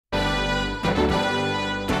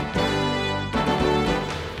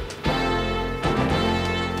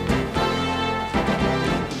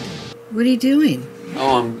What are you doing?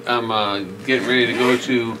 Oh, I'm getting ready to go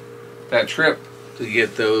to that trip to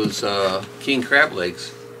get those king crab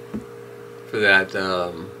legs for that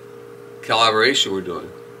collaboration we're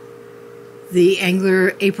doing. The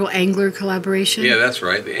April Angler collaboration? Yeah, that's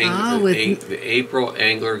right. The April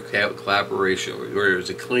Angler collaboration, where it's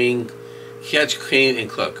a catch, clean, and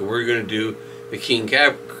cook. And we're going to do the king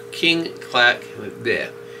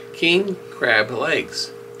crab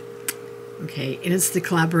legs. Okay, and it's the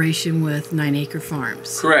collaboration with 9 Acre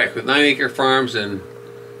Farms. Correct, with 9 Acre Farms and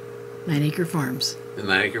 9 Acre Farms. And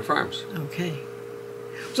 9 Acre Farms. Okay.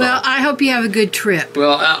 So, well, I hope you have a good trip.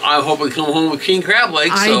 Well, I hope we come home with king crab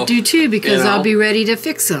legs. I do too, because I'll be ready to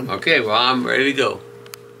fix them. Okay, well, I'm ready to go.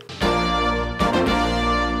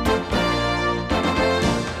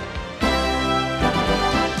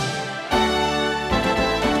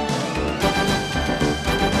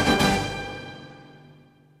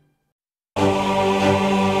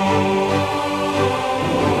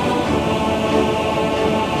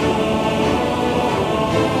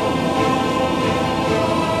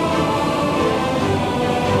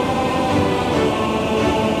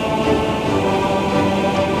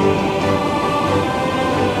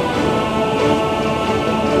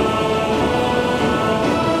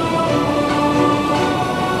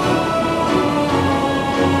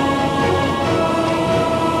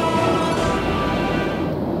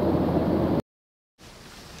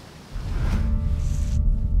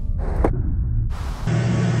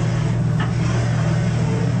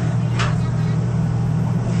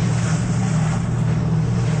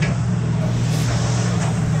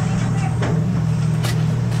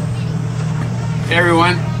 Hey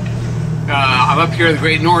everyone, I'm up here in the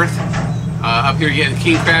Great North, up here getting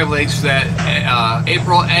king crab legs for that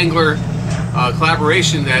April Angler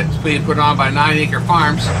collaboration that's being put on by 9 Acre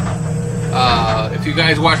Farms. If you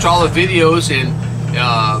guys watch all the videos and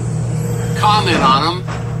comment on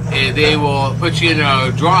them, they will put you in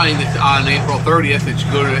a drawing on April 30th that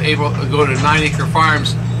you go to 9 Acre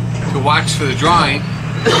Farms to watch for the drawing.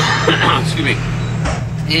 Excuse me.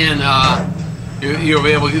 And you'll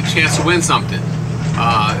be able to get a chance to win something.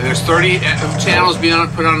 There's 30 channels being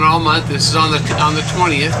put on all month. This is on the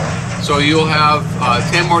 20th, so you'll have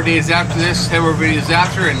 10 more days after this, 10 more videos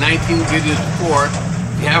after, and 19 videos before.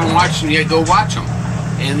 If you haven't watched them yet, go watch them,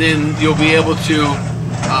 and then you'll be able to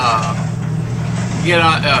get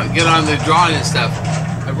on the drawing and stuff.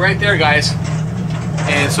 Right there, guys.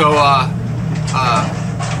 And so I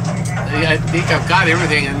think I've got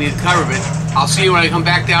everything I need to cover, but I'll see you when I come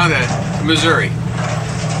back down to Missouri.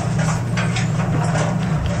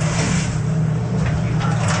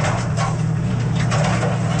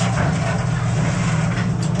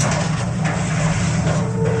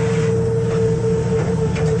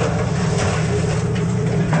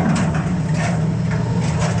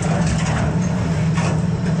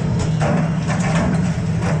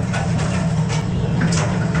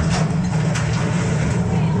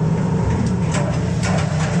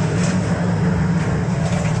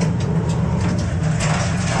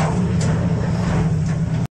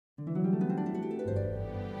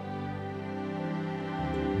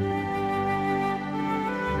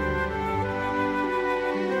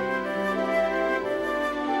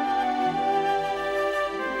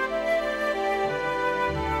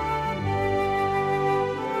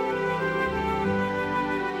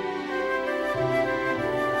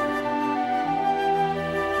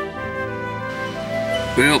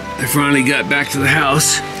 Well, I finally got back to the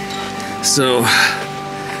house, so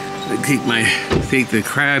I take the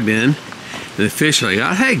crab in, and the fish are like,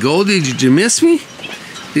 oh, hey Goldie, did you miss me?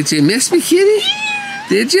 Did you miss me, kitty?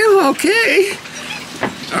 Did you? Okay.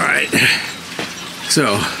 All right.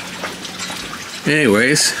 So,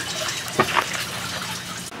 anyways.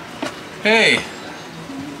 Hey.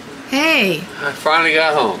 Hey. I finally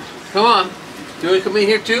got home. Come on. You want to come in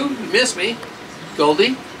here too? You missed me,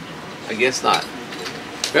 Goldie? I guess not.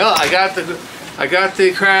 Well, I got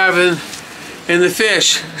the crab and the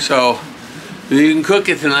fish, so you can cook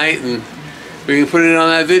it tonight, and we can put it on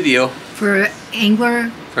that video for Angler.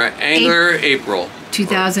 For Angler April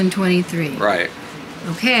 2023. Right.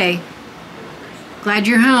 Okay. Glad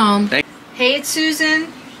you're home. Hey, it's Susan,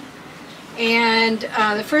 and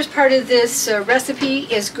the first part of this recipe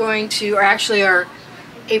is going to, or actually our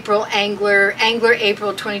Angler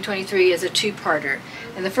April 2023 is a two-parter.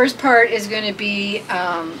 And the first part is going to be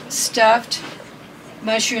stuffed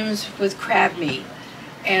mushrooms with crab meat.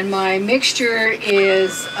 And my mixture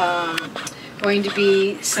is going to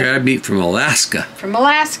be crab meat from Alaska. From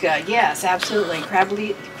Alaska, yes, absolutely.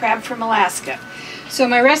 Crab from Alaska. So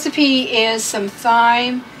my recipe is some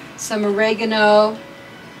thyme, some oregano,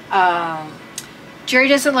 Jerry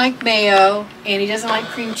doesn't like mayo and he doesn't like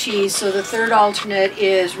cream cheese, so the third alternate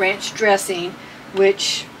is ranch dressing,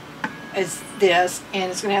 which is this, and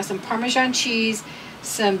it's going to have some Parmesan cheese,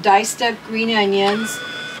 some diced up green onions.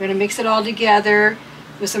 We're going to mix it all together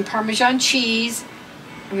with some Parmesan cheese.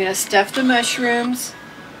 I'm going to stuff the mushrooms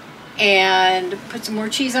and put some more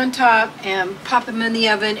cheese on top and pop them in the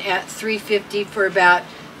oven at 350 for about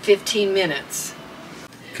 15 minutes.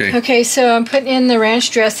 Okay, so I'm putting in the ranch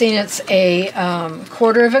dressing. It's a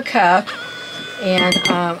quarter of a cup, and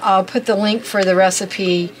I'll put the link for the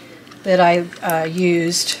recipe that I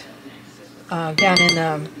used down in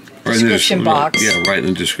the description box. Yeah, right in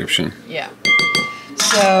the description. Yeah.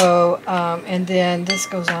 So, and then this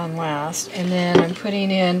goes on last, and then I'm putting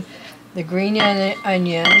in the green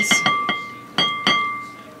onions.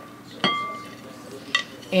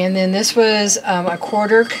 And then this was a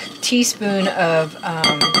quarter teaspoon of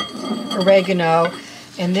oregano,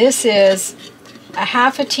 and this is a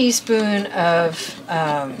half a teaspoon of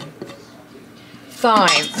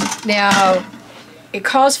thyme. Now, it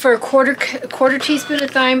calls for a quarter teaspoon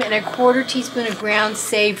of thyme and a quarter teaspoon of ground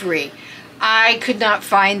savory. I could not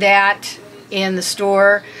find that in the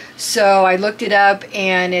store, so I looked it up,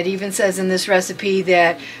 and it even says in this recipe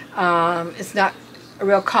that it's not a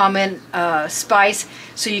real common spice,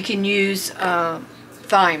 so you can use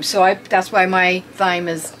thyme. So that's why my thyme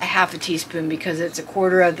is a half a teaspoon, because it's a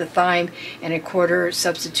quarter of the thyme and a quarter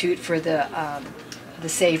substitute for the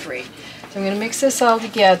savory. So I'm going to mix this all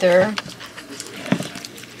together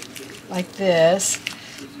like this,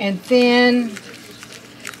 and then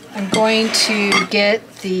I'm going to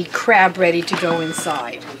get the crab ready to go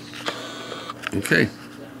inside. Okay.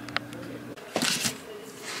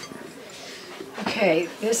 Okay,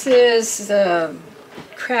 this is the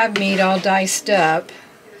crab meat all diced up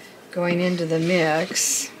going into the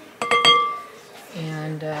mix,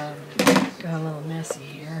 and got a little messy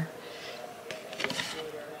here.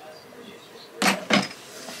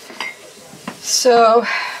 So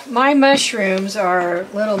my mushrooms are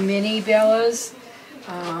little mini bellas.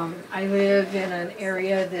 I live in an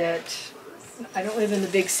area that, I don't live in the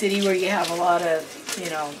big city where you have a lot of, you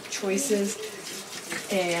know, choices.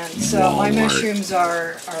 And so my mushrooms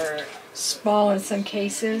are small in some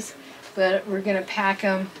cases, but we're going to pack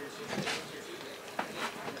them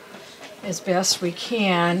as best we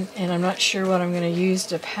can. And I'm not sure what I'm going to use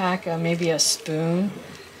to pack them. Maybe a spoon.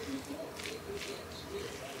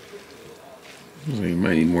 Well, you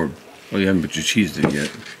might need more. Oh, you haven't put your cheese in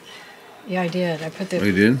yet. Yeah, I did. I put the, oh,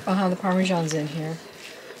 you did? The Parmesan's in here.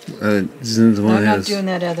 Isn't the one I'm not doing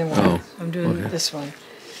that other one. Oh, I'm doing this one.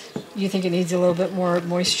 You think it needs a little bit more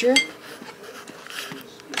moisture?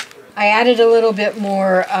 I added a little bit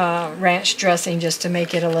more ranch dressing just to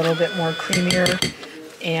make it a little bit more creamier.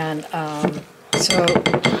 And so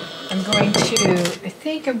I'm going to, I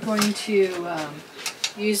think I'm going to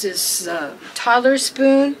use this toddler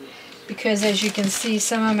spoon, because as you can see,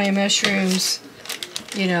 some of my mushrooms,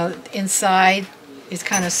 you know, inside is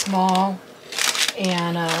kind of small,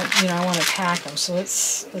 and you know, I want to pack them. So let's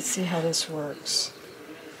see how this works.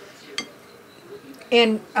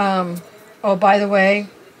 And oh, by the way,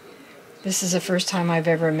 this is the first time I've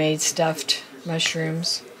ever made stuffed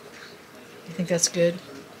mushrooms. You think that's good?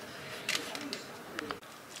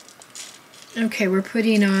 Okay, we're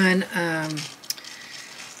putting on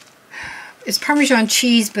it's Parmesan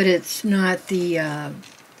cheese, but it's not the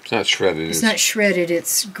it's not shredded. It's not shredded.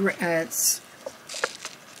 It's what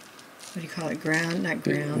do you call it? Ground? Not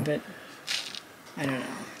ground, but I don't know.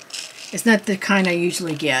 It's not the kind I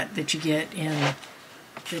usually get that you get in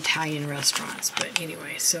the Italian restaurants. But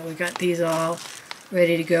anyway, so we got these all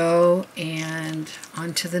ready to go, and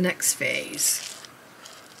on to the next phase.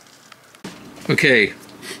 Okay,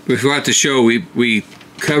 throughout the show, we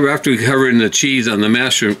cover, after we covered in the cheese on the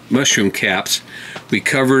mushroom caps, we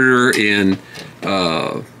covered her in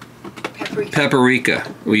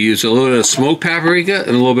paprika. We used a little bit of smoked paprika and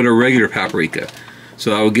a little bit of regular paprika,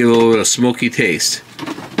 so that will give a little bit of smoky taste.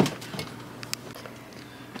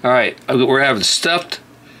 All right, we're having stuffed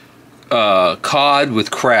cod with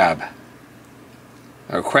crab.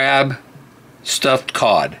 Or crab stuffed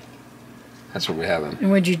cod. That's what we're having. And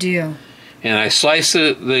what'd you do? And I slice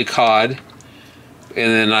the cod,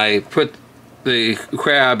 and then I put the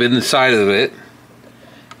crab in the side of it,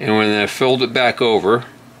 and then I fold it back over,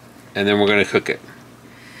 and then we're going to cook it.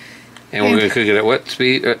 And we're going to cook it at what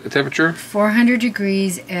speed, temperature? 400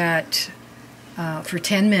 degrees at for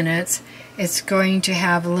 10 minutes. It's going to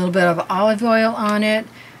have a little bit of olive oil on it,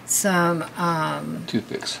 some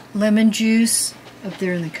toothpicks, lemon juice up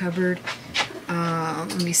there in the cupboard.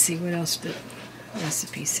 Let me see, what else did the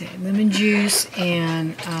recipe say? Lemon juice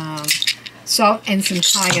and salt and some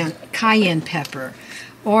cayenne pepper.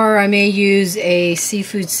 Or I may use a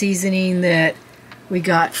seafood seasoning that we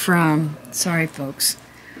got from, sorry folks,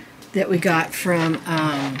 that we got from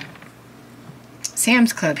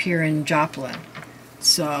Sam's Club here in Joplin.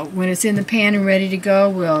 So when it's in the pan and ready to go,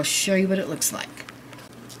 we'll show you what it looks like.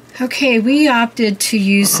 Okay, we opted to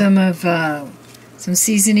use some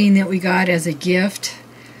seasoning that we got as a gift.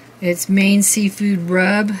 It's Maine Seafood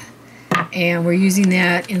Rub, and we're using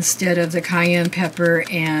that instead of the cayenne pepper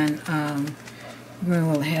and I'm going a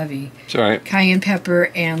little heavy. It's all right. Cayenne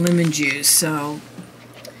pepper and lemon juice. So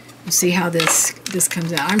we'll see how this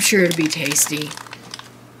comes out. I'm sure it'll be tasty.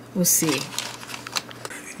 We'll see.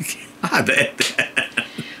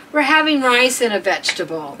 We're having rice and a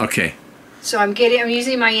vegetable. Okay. So I'm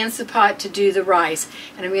using my Instant Pot to do the rice,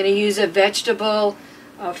 and I'm going to use a vegetable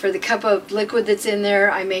for the cup of liquid that's in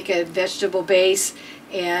there. I make a vegetable base,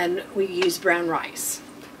 and we use brown rice.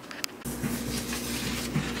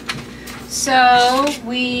 So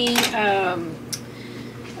we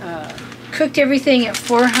cooked everything at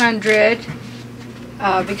 400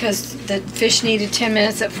 because the fish needed 10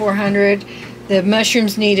 minutes at 400. The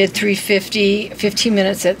mushrooms needed 350, 15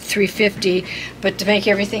 minutes at 350, but to make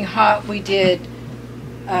everything hot, we did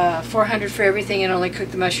 400 for everything and only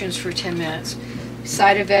cooked the mushrooms for 10 minutes.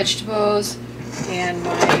 Side of vegetables and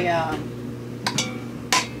my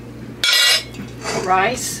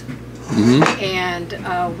rice, and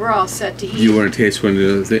we're all set to eat. You want to taste one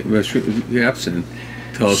of the mushroom yaps and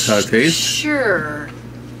tell us how it tastes? Sure.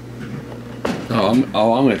 I'm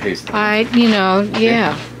going to taste it.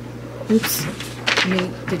 Yeah. Oops. Let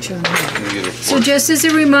me get you on that. So just as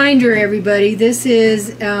a reminder, everybody, this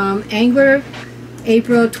is Angler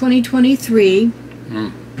April 2023.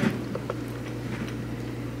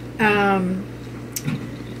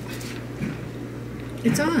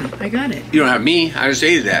 It's on. I got it. You don't have me. I just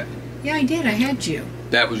ate that. Yeah, I did. I had you.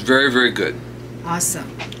 That was very, very good.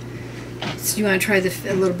 Awesome. So you want to try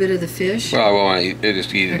a little bit of the fish? Well, I want to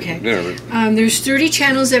just eat it. Okay. There's 30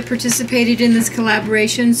 channels that participated in this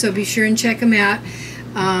collaboration, so be sure and check them out.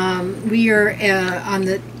 We are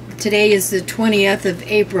today is the 20th of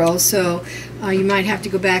April, so you might have to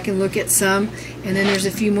go back and look at some, and then there's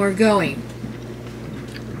a few more going.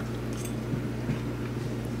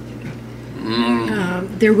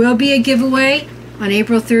 There will be a giveaway on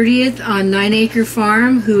April 30th on 9 Acre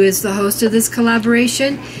Farm, who is the host of this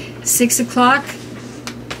collaboration. 6 o'clock.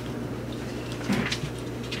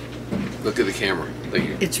 Look at the camera. Thank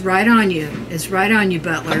you. It's right on you. It's right on you,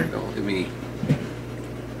 Butler. No, I mean.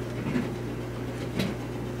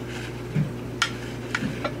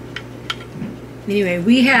 Anyway,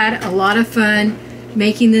 we had a lot of fun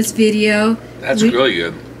making this video. That's really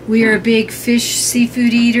good. We are big fish,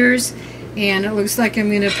 seafood eaters, and it looks like I'm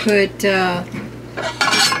going to put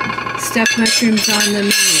stuffed mushrooms on the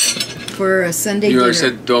menu for a Sunday dinner. You already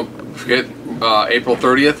said don't forget April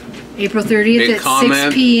 30th. April 30th at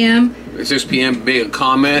 6 p.m. At 6 p.m. Make a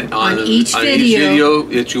comment on each video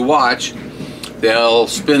that you watch. They'll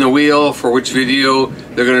spin the wheel for which video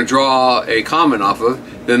they're going to draw a comment off of.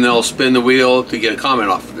 Then they'll spin the wheel to get a comment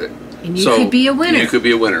off of it. And you could be a winner. You could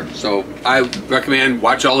be a winner. So I recommend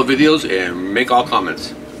watch all the videos and make all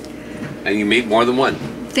comments. And you make more than one.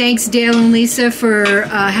 Thanks, Dale and Lisa, for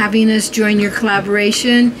having us join your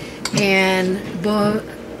collaboration. And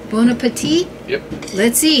bon appetit. Yep.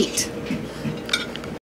 Let's eat.